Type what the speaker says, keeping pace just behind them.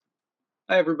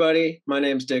Hi, everybody. My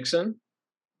name's Dixon,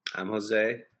 I'm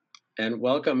Jose. and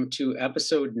welcome to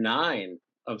episode 9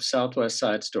 of Southwest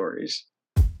Side Stories.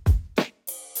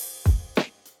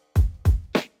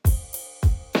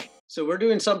 So, we're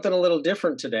doing something a little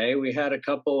different today. We had a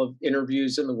couple of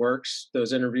interviews in the works.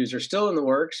 Those interviews are still in the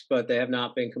works, but they have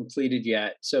not been completed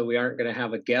yet. So, we aren't going to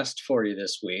have a guest for you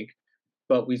this week.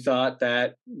 But we thought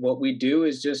that what we do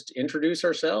is just introduce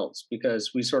ourselves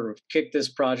because we sort of kicked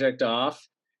this project off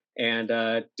and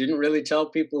didn't really tell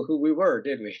people who we were,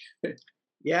 did we?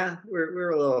 Yeah, we're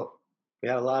a little. We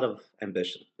had a lot of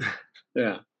ambition.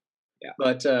 Yeah. Yeah,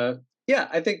 But yeah,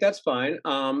 I think that's fine.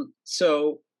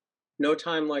 So no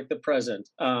time like the present.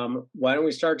 Why don't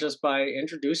we start just by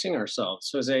introducing ourselves?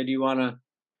 Jose, do you want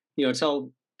to,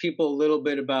 tell people a little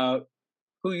bit about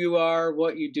who you are,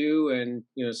 what you do, and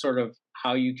sort of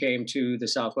how you came to the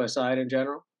Southwest Side in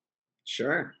general?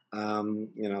 sure.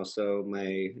 So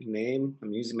my name.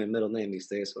 I'm using my middle name these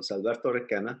days. So Alberto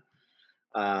Requena.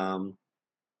 Um,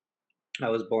 I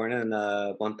was born in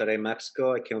Monterrey,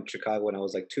 Mexico. I came to Chicago when I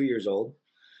was like 2 years old.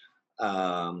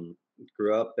 Um,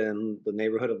 Grew up in the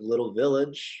neighborhood of Little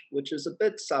Village, which is a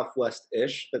bit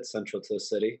southwest-ish, bit central to the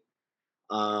city.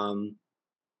 Um,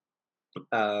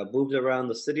 Moved around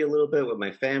the city a little bit with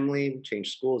my family,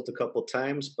 changed schools a couple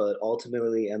times, but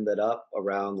ultimately ended up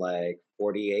around like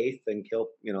 48th and Kil,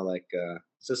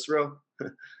 Cicero,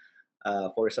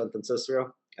 40 something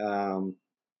Cicero. And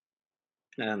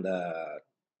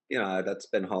that's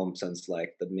been home since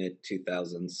like the mid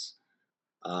 2000s.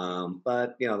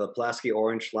 But the Pulaski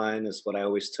Orange line is what I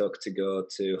always took to go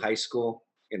to high school.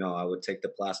 I would take the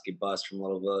Pulaski bus from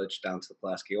Little Village down to the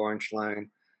Pulaski Orange line,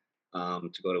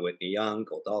 to go to Whitney Young,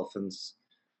 go Dolphins.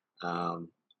 Um,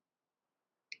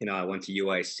 I went to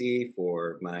UIC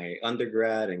for my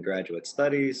undergrad and graduate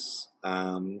studies,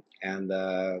 and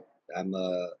I'm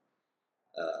a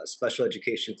special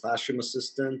education classroom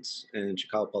assistant in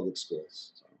Chicago Public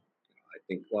Schools. So, I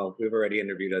think, well, we've already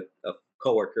interviewed a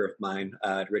coworker of mine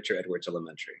at Richard Edwards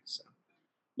Elementary. So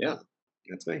Yeah. uh,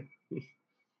 that's me.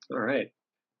 All right.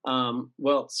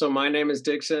 Well, so my name is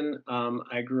Dixon.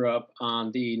 I grew up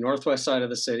on the northwest side of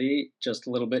the city, just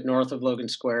a little bit north of Logan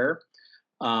Square.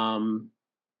 Um,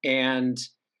 and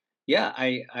yeah,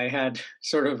 I had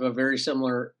sort of a very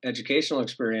similar educational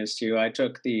experience to you. I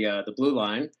took the Blue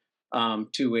Line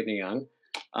to Whitney Young.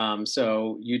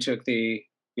 So you took the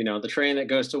train that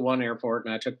goes to one airport,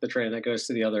 and I took the train that goes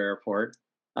to the other airport,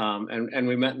 and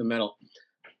we met in the middle.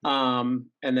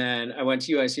 And then I went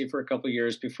to UIC for a couple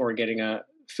years before getting a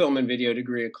film and video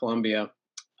degree at Columbia.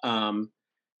 Um,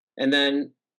 and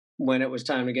then when it was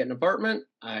time to get an apartment,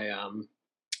 I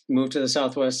moved to the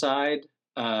Southwest Side,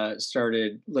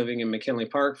 started living in McKinley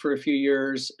Park for a few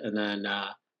years. And then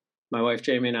my wife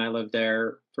Jamie and I lived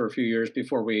there for a few years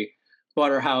before we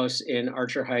bought our house in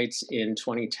Archer Heights in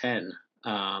 2010.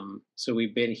 So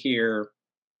we've been here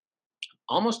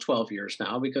almost 12 years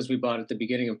now because we bought at the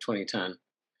beginning of 2010.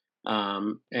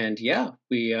 And yeah,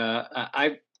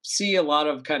 I see a lot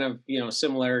of kind of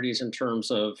similarities in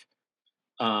terms of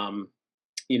um,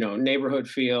 neighborhood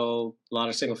feel, a lot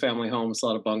of single family homes, a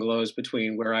lot of bungalows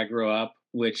between where I grew up,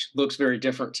 which looks very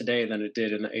different today than it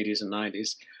did in the 80s and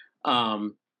 90s,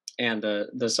 um, and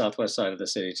the southwest side of the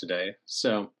city today.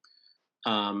 So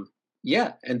um,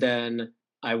 yeah, and then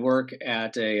I work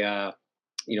at a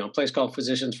place called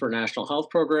Physicians for National Health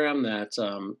program that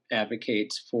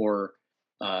advocates for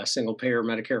single payer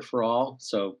Medicare for all.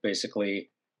 So basically,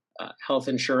 health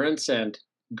insurance and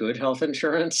good health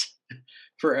insurance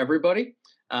for everybody,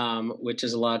 which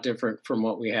is a lot different from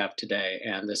what we have today.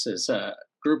 And this is a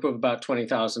group of about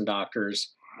 20,000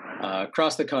 doctors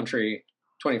across the country,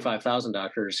 25,000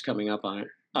 doctors coming up on it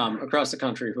across the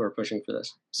country who are pushing for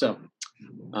this. So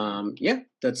yeah,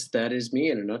 that is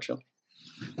me in a nutshell.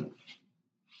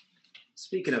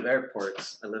 Speaking of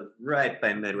airports, I live right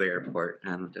by Midway Airport,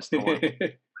 and just don't want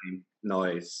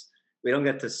noise. We don't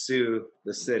get to sue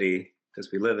the city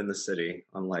because we live in the city,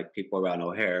 unlike people around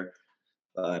O'Hare.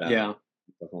 But Yeah,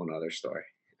 it's a whole nother story.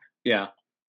 yeah.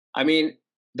 I mean,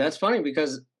 that's funny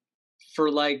because for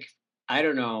like, I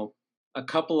don't know, a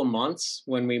couple of months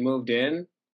when we moved in,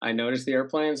 I noticed the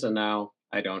airplanes, and now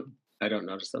I don't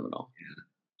notice them at all.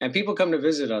 And people come to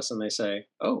visit us and they say,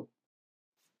 "Oh,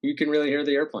 you can really hear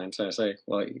the airplanes." And I say,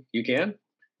 "Well, you can?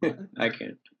 I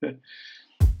can."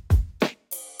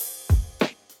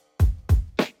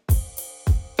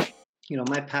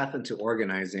 My path into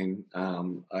organizing,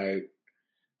 I,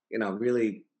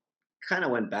 really kind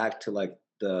of went back to like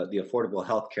the Affordable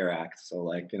Health Care Act. So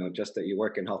like, just that you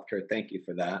work in healthcare, thank you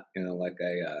for that. Like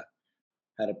I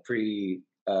had a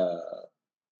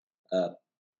uh,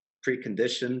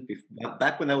 precondition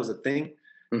back when that was a thing.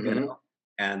 you Hmm. know,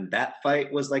 and that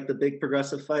fight was like the big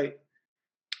progressive fight.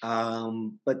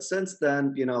 But since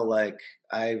then, like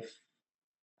I've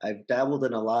I've dabbled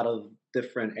in a lot of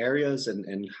different areas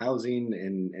in housing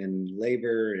and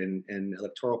labor and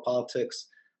electoral politics.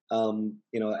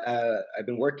 I've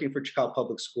been working for Chicago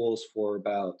Public Schools for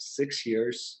about 6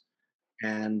 years,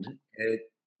 and it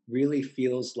really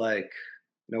feels like,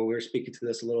 we were speaking to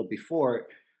this a little before.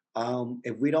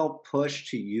 If we don't push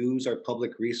to use our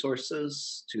public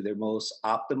resources to their most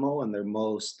optimal and their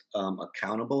most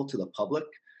accountable to the public,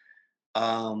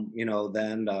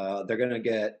 then they're going to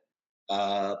get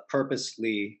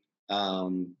purposely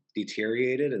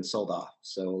deteriorated and sold off.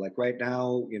 So, like right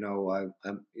now,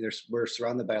 we're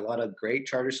surrounded by a lot of great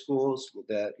charter schools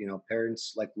that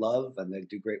parents like love, and they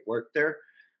do great work there.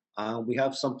 We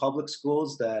have some public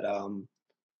schools that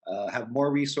have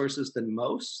more resources than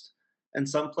most in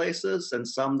some places, and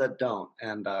some that don't.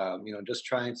 And just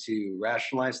trying to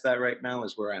rationalize that right now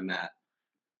is where I'm at.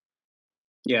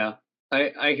 Yeah,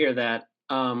 I hear that.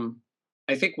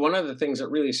 I think one of the things that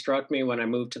really struck me when I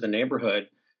moved to the neighborhood,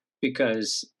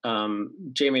 because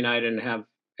Jamie and I didn't have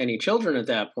any children at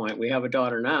that point. We have a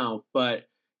daughter now, but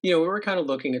we were kind of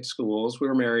looking at schools. We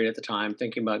were married at the time,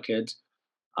 thinking about kids.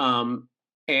 Um,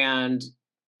 and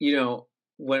you know,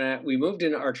 we moved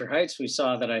into Archer Heights, we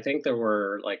saw that I think there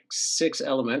were like 6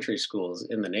 elementary schools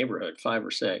in the neighborhood, 5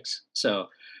 or 6. So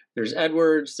there's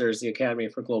Edwards, there's the Academy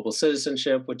for Global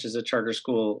Citizenship, which is a charter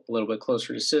school a little bit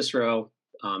closer to Cicero,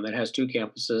 that has 2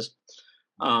 campuses.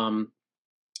 Um,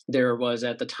 there was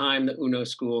at the time the Uno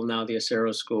School, now the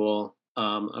Acero School,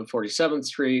 on 47th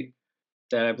Street,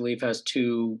 that I believe has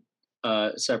 2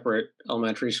 separate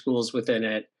elementary schools within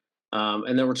it,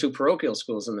 and there were 2 parochial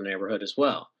schools in the neighborhood as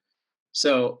well.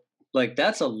 So, like,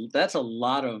 that's a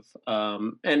lot of,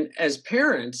 and as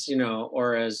parents,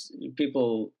 or as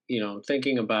people,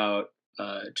 thinking about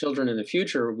children in the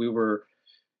future, we were,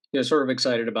 sort of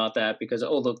excited about that because,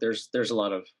 oh, look, there's a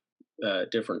lot of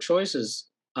different choices,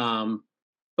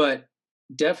 but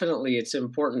definitely it's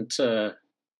important to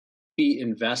be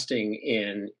investing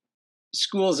in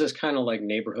schools as kind of like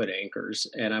neighborhood anchors,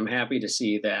 and I'm happy to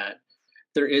see that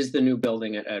there is the new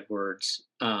building at Edwards,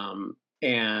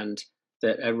 and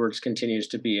that Edwards continues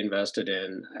to be invested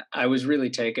in. I was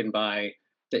really taken by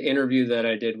the interview that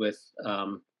I did with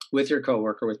your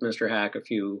coworker, with Mr. Hack, a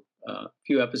few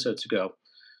episodes ago,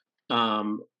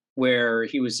 where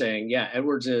he was saying, yeah,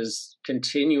 Edwards is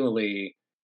continually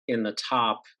in the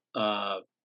top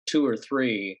 2 or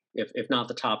 3, if not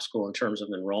the top school in terms of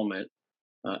enrollment,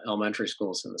 elementary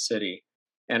schools in the city,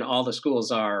 and all the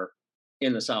schools are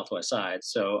in the Southwest Side.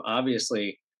 So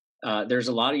obviously, there's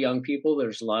a lot of young people,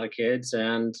 there's a lot of kids,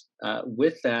 and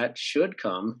with that should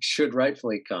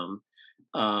rightfully come,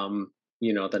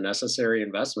 the necessary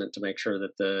investment to make sure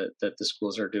that the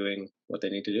schools are doing what they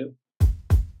need to do.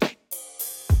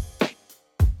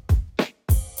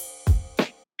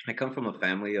 I come from a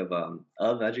family of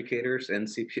educators and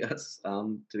CPS.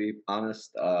 To be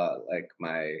honest, like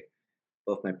my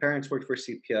both my parents worked for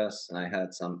CPS, and I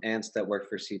had some aunts that worked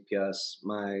for CPS.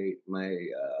 My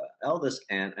eldest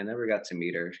aunt, I never got to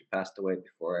meet her. She passed away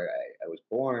before I was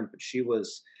born, but she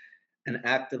was an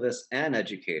activist and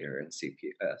educator in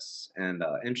CPS and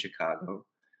in Chicago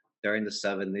during the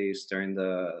 '70s. During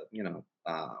the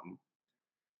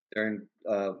during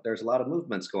there's a lot of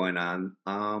movements going on.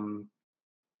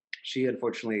 She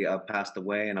unfortunately passed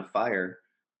away in a fire.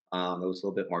 It was a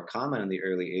little bit more common in the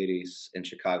early '80s in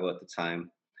Chicago at the time.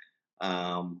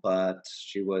 But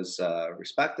she was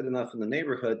respected enough in the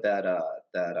neighborhood that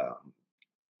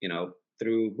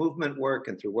through movement work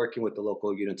and through working with the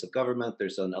local units of government,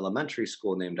 there's an elementary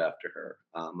school named after her,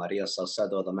 Maria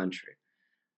Salcedo Elementary,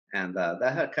 and that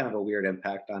had kind of a weird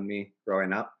impact on me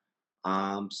growing up.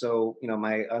 So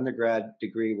my undergrad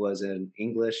degree was in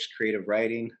English creative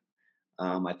writing.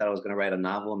 I thought I was going to write a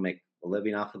novel and make a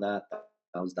living off of that.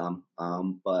 That was dumb.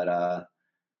 But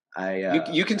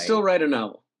You can I still write a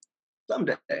novel.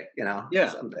 someday, Yeah,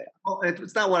 someday. Well,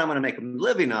 it's not what I'm going to make a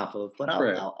living off of, but I'll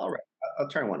right. I'll I'll, write, I'll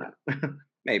turn one out,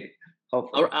 maybe, I'll,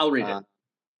 hopefully. I'll read it.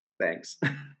 Thanks.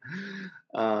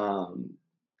 um,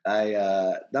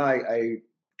 I no, I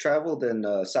traveled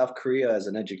in South Korea as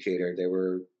an educator. They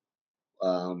were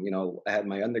I had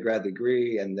my undergrad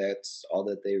degree, and that's all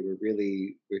that they were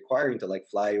really requiring, to like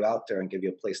fly you out there and give you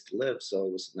a place to live. So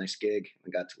it was a nice gig. I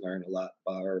got to learn a lot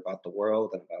more about the world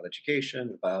and about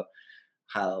education, about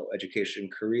how education in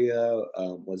Korea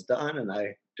was done. And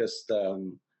I just,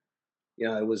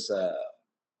 it was,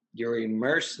 you're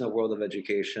immersed in the world of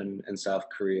education in South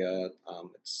Korea.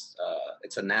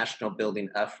 It's a national building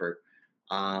effort.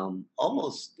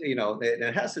 almost,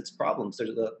 it has its problems.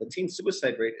 There's the teen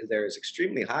suicide rate there is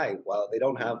extremely high, while they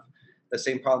don't have the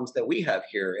same problems that we have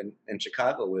here in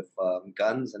Chicago with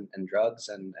guns and drugs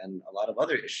and a lot of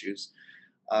other issues.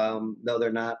 Though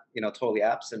they're not, totally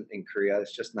absent in Korea,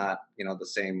 it's just not, the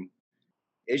same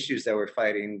issues that we're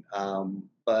fighting.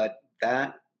 But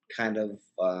that kind of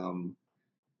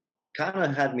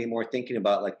had me more thinking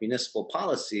about like municipal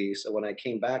policy. So when I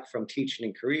came back from teaching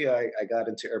in Korea, I got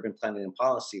into urban planning and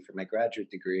policy for my graduate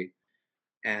degree.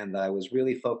 And I was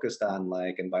really focused on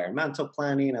like environmental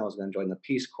planning. I was going to join the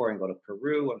Peace Corps and go to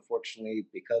Peru. Unfortunately,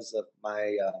 because of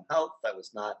my health, I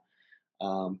was not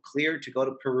cleared to go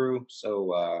to Peru.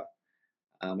 So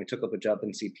I took up a job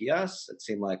in CPS. It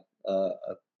seemed like a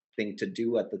thing to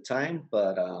do at the time,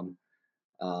 but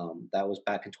that was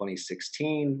back in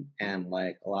 2016, and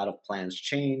like a lot of plans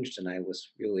changed, and I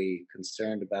was really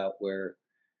concerned about where,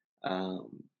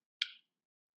 um,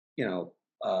 you know,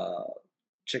 uh,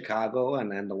 Chicago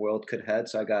and then the world could head.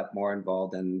 So I got more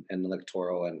involved in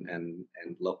electoral and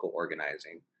local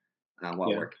organizing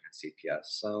while Yeah. working at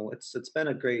CPS. So it's been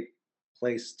a great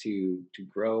place to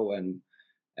grow and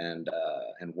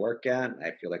work at.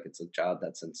 I feel like it's a job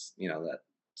that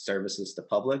services the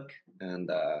public, and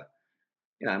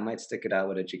I might stick it out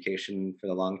with education for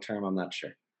the long term. I'm not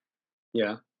sure.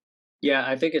 Yeah. Yeah.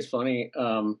 I think it's funny.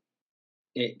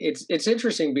 It's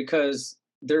interesting because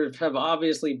there have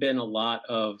obviously been a lot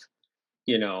of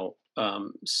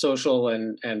social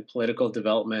and political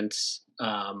developments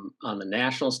on the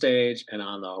national stage and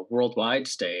on the worldwide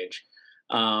stage.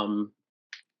 Um,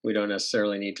 we don't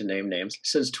necessarily need to name names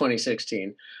since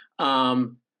 2016.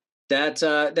 Um, that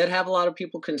have a lot of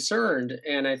people concerned,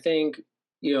 and I think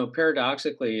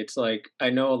paradoxically, it's like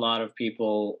I know a lot of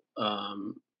people,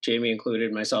 Jamie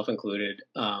included, myself included,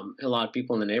 a lot of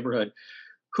people in the neighborhood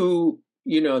who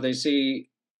they see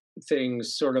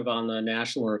things sort of on the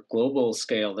national or global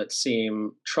scale that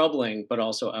seem troubling but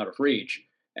also out of reach,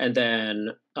 and then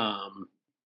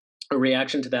a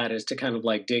reaction to that is to kind of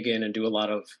like dig in and do a lot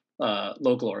of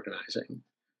local organizing,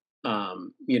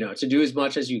 to do as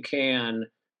much as you can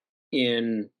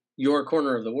in your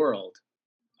corner of the world,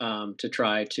 to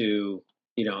try to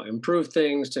improve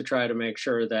things, to try to make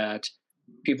sure that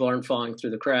people aren't falling through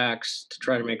the cracks, to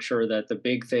try to make sure that the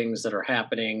big things that are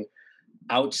happening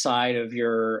outside of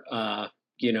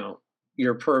you know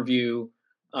your purview,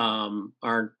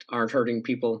 aren't hurting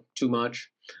people too much,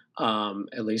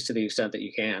 at least to the extent that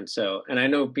you can. So, and I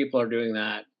know people are doing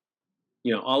that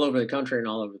all over the country and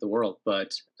all over the world,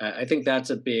 but I think that's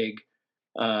a big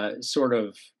sort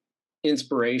of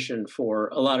inspiration for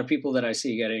a lot of people that I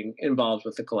see getting involved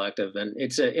with the collective, and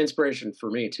it's an inspiration for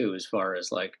me too, as far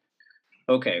as like,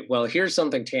 okay, well, here's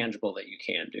something tangible that you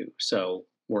can do, so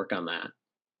work on that.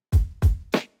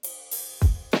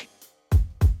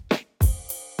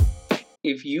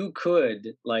 If you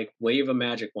could like wave a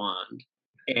magic wand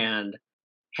and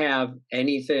have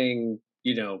anything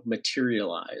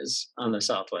materialize on the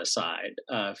Southwest side,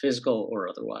 physical or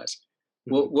otherwise,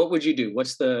 what would you do?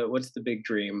 What's the big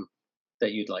dream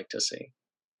that you'd like to see?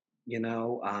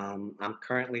 I'm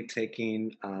currently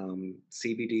taking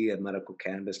CBD and medical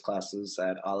cannabis classes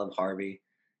at Olive Harvey,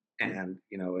 and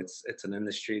it's an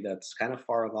industry that's kind of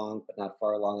far along, but not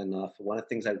far along enough. One of the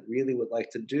things I really would like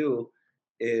to do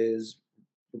is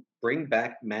bring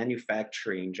back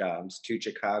manufacturing jobs to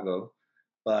Chicago,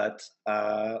 but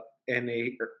in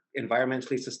a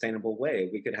environmentally sustainable way.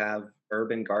 We could have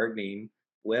urban gardening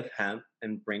with hemp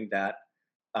and bring that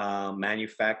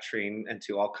manufacturing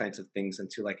into all kinds of things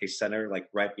into like a center, like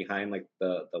right behind like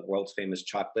the world's famous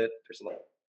chocolate. There's a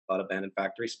lot of abandoned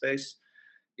factory space,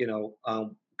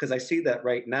 because I see that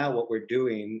right now what we're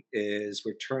doing is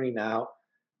we're turning out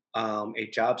a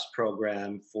jobs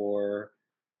program for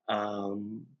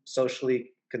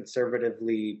socially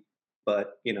conservatively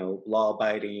but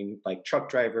law-abiding like truck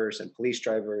drivers and police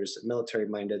drivers,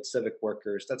 military-minded civic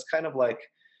workers. That's kind of like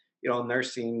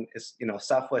nursing is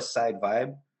Southwest Side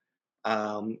vibe.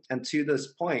 And to this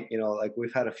point, like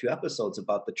we've had a few episodes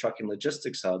about the trucking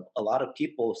logistics hub. A lot of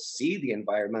people see the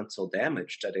environmental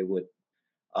damage that it would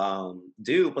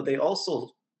do, but they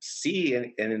also see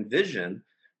and envision,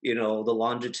 the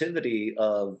longevity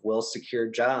of well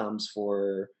secured jobs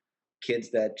for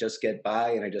kids that just get by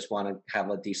and I just want to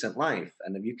have a decent life.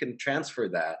 And if you can transfer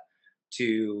that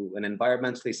to an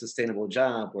environmentally sustainable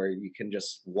job where you can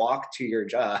just walk to your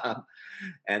job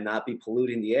and not be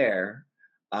polluting the air,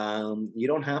 you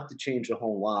don't have to change a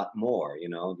whole lot more. You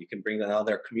can bring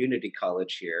another community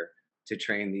college here to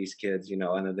train these kids,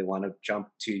 and if they want to jump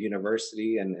to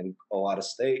university and go out of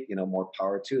state, more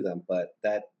power to them. But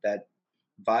that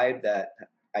vibe that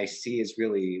I see is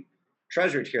really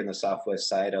treasured here in the Southwest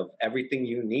side of everything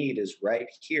you need is right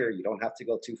here. You don't have to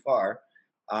go too far.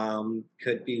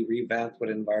 Could be revamped with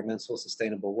an environmental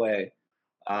sustainable way.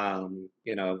 We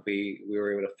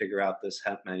were able to figure out this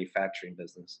hemp manufacturing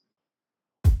business.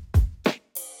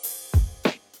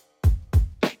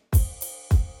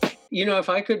 If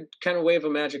I could kind of wave a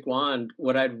magic wand,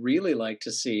 what I'd really like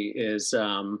to see is,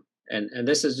 and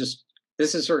this is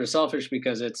sort of selfish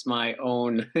because it's my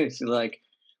own, it's like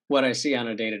what I see on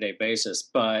a day to day basis.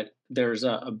 But there's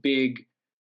a big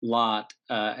lot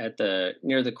at the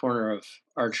near the corner of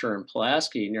Archer and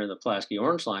Pulaski, near the Pulaski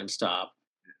Orange Line stop,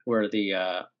 where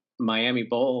the Miami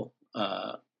Bowl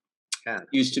Yeah.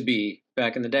 used to be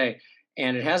back in the day,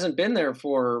 and it hasn't been there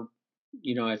for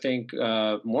I think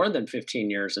more than 15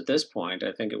 years at this point.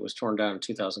 I think it was torn down in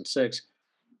 2006,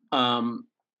 um,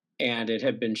 and it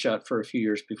had been shut for a few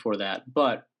years before that.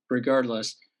 But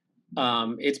regardless,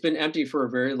 it's been empty for a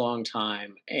very long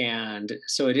time, and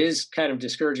so it is kind of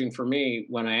discouraging for me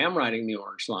when I am riding the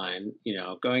Orange Line.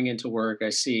 Going into work, I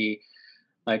see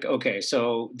like, okay,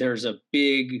 so there's a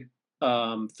big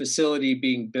facility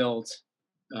being built,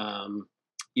 um,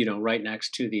 right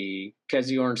next to the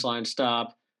Kedzie Orange Line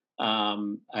stop.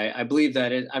 I believe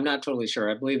that I'm not totally sure.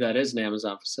 I believe that is an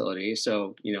Amazon facility.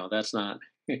 So, that's not,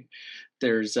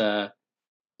 there's,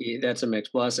 that's a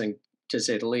mixed blessing to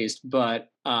say the least. But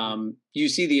you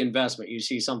see the investment, you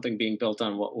see something being built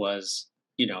on what was,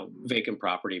 vacant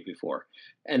property before.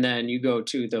 And then you go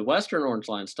to the Western Orange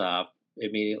Line stop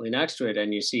immediately next to it,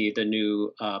 and you see the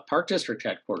new Park District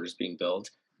headquarters being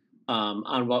built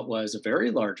on what was a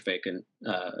very large vacant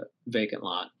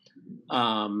lot.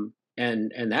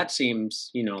 And that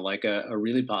seems, like a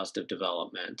really positive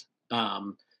development.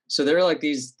 So there are like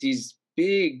these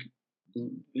big,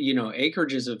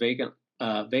 acreages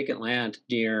of vacant land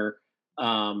near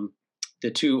the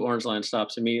two Orange Line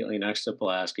stops immediately next to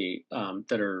Pulaski,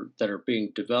 that are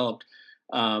being developed.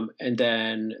 And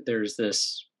then there's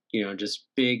this, just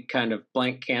big kind of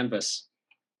blank canvas.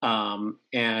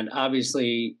 And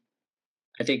obviously,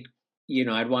 I think,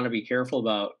 I'd want to be careful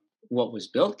about what was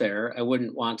built there. I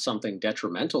wouldn't want something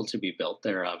detrimental to be built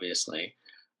there, obviously.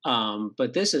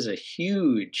 But this is a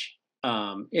huge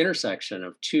intersection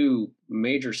of two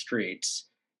major streets,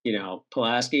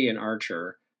 Pulaski and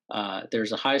Archer.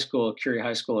 There's a high school, Curie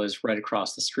High School is right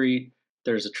across the street.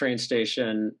 There's a train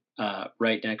station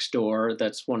right next door.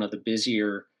 That's one of the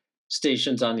busier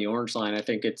stations on the Orange Line. I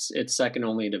think it's second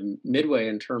only to Midway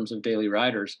in terms of daily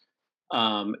riders.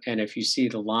 And if you see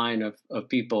the line of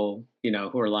people,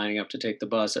 who are lining up to take the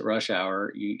bus at rush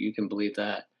hour, you can believe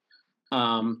that.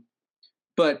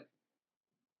 But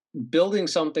building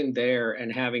something there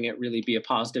and having it really be a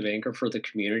positive anchor for the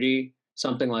community,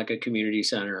 something like a community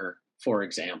center, for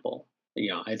example,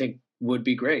 I think would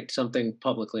be great, something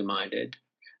publicly minded.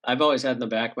 I've always had in the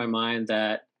back of my mind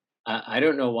that I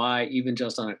don't know why, even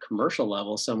just on a commercial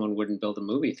level, someone wouldn't build a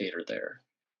movie theater there.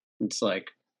 It's like,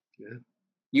 Yeah.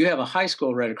 you have a high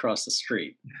school right across the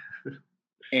street,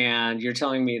 and you're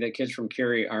telling me that kids from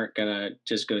Curie aren't gonna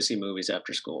just go see movies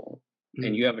after school,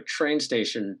 and Mm. you have a train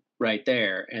station right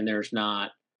there, and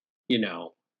you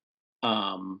know,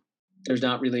 um, there's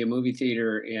not really a movie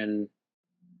theater in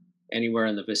anywhere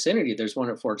in the vicinity. There's one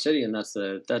at Fort City, and that's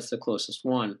the closest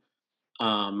one.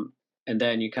 Um, and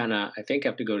then you kind of, I think,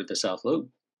 have to go to the South Loop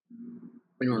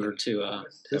in Yeah. order to have a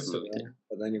This is movie theater.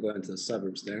 but then you go into the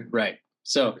suburbs there. Right.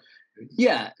 So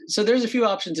yeah, so there's a few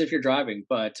options if you're driving,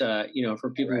 but for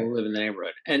people Right. who live in the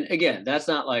neighborhood. And again, that's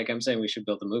not like I'm saying we should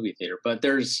build a movie theater, but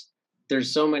there's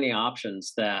so many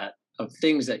options that of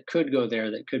things that could go there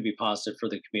that could be positive for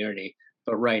the community.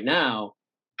 But right now,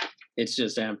 it's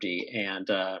just empty. And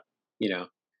you know,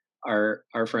 our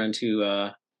friend who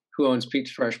owns Pete's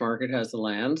Fresh Market has the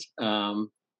land.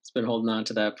 It's been holding on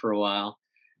to that for a while,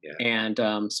 Yeah.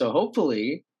 and so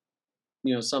hopefully,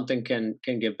 something can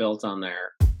get built on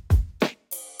there.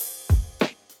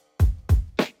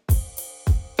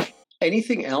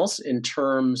 Anything else in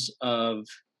terms of,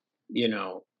 you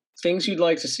know, things you'd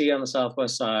like to see on the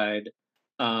Southwest side,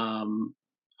 um,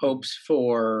 hopes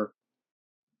for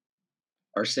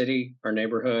our city, our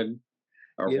neighborhood,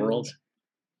 our You world?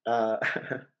 know, uh,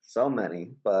 so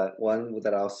many, but one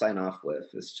that I'll sign off with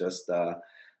is just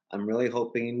I'm really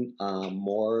hoping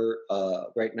more.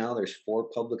 Right now, there's four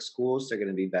public schools. They're going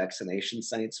to be vaccination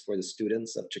sites for the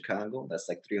students of Chicago. That's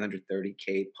like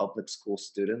 330K public school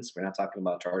students. We're not talking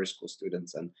about charter school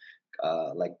students and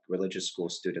like religious school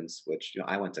students, which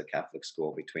I went to Catholic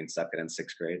school between second and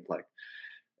sixth grade. Like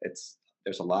it's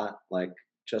there's a lot. Like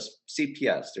just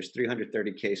CPS. There's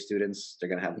 330K students. They're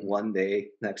going to have Mhm. one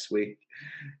day next week,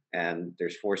 and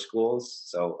there's 4 schools.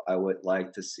 So I would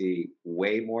like to see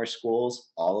way more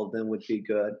schools. All of them would be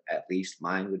good. At least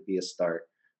mine would be a start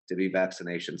to be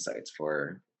vaccination sites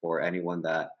for anyone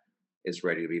that is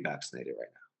ready to be vaccinated right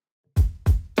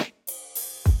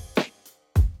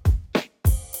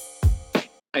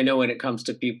I know when it comes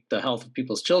to the health of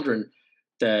people's children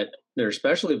that they're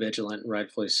especially vigilant, and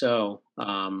rightfully so.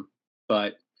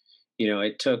 But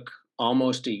it took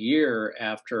almost a year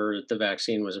after the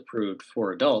vaccine was approved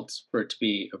for adults for it to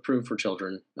be approved for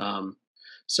children.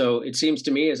 So it seems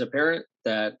to me as a parent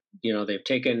that they've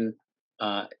taken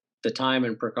uh, the time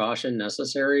and precaution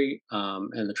necessary,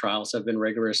 and the trials have been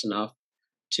rigorous enough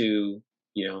to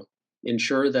you know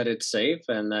ensure that it's safe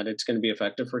and that it's going to be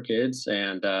effective for kids.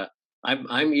 And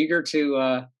I'm eager to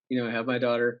have my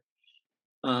daughter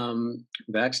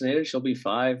vaccinated. She'll be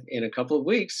 5 in a couple of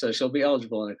weeks, so she'll be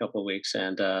eligible in a couple of weeks.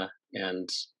 And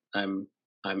I'm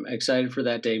I'm excited for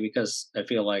that day because I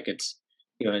feel like it's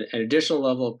an additional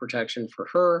level of protection for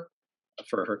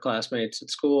her classmates at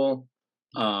school,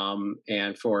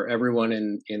 and for everyone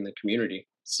in the community.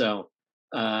 So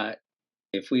uh,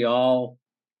 if we all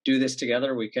do this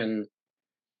together, we can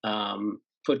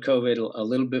put COVID a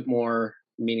little bit more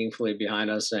meaningfully behind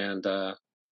us, and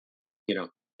you know,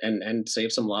 and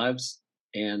save some lives,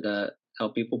 and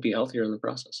help people be healthier in the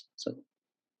process. So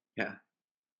now. Yeah,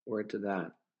 word to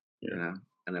that. yeah, You know,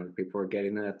 and if people were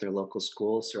getting it at their local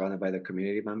schools, surrounded by their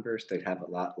community members, they'd have a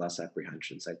lot less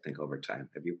apprehensions, I think, over time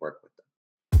if you work with them.